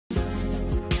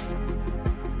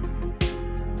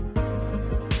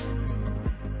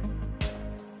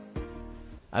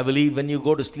I believe when you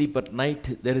go to sleep at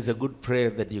night, there is a good prayer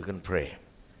that you can pray.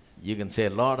 You can say,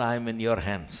 Lord, I am in your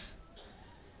hands.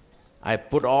 I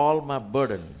put all my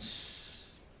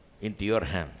burdens into your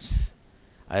hands.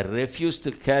 I refuse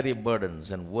to carry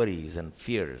burdens and worries and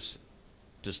fears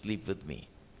to sleep with me.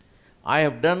 I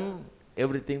have done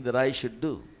everything that I should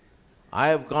do. I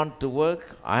have gone to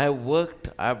work, I have worked,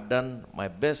 I have done my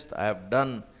best, I have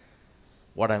done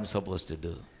what I'm supposed to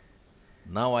do.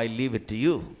 Now I leave it to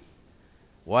you.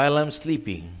 While I'm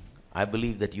sleeping, I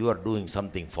believe that you are doing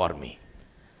something for me,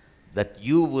 that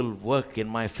you will work in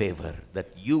my favor, that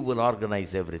you will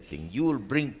organize everything, you will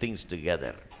bring things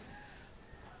together.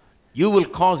 You will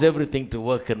cause everything to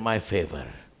work in my favor,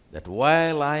 that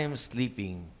while I am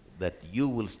sleeping, that you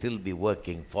will still be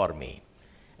working for me.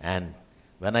 And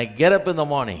when I get up in the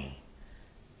morning,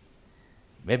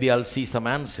 maybe I'll see some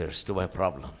answers to my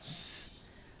problems.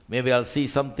 Maybe I'll see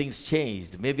some things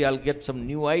changed. Maybe I'll get some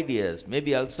new ideas.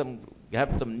 Maybe I'll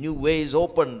have some new ways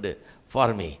opened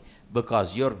for me,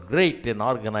 because you're great in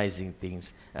organizing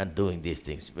things and doing these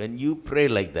things. When you pray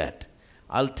like that,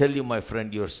 I'll tell you, my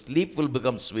friend, your sleep will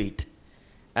become sweet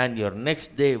and your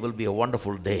next day will be a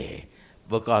wonderful day,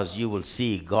 because you will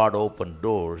see God open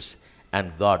doors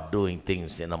and God doing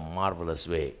things in a marvelous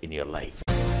way in your life.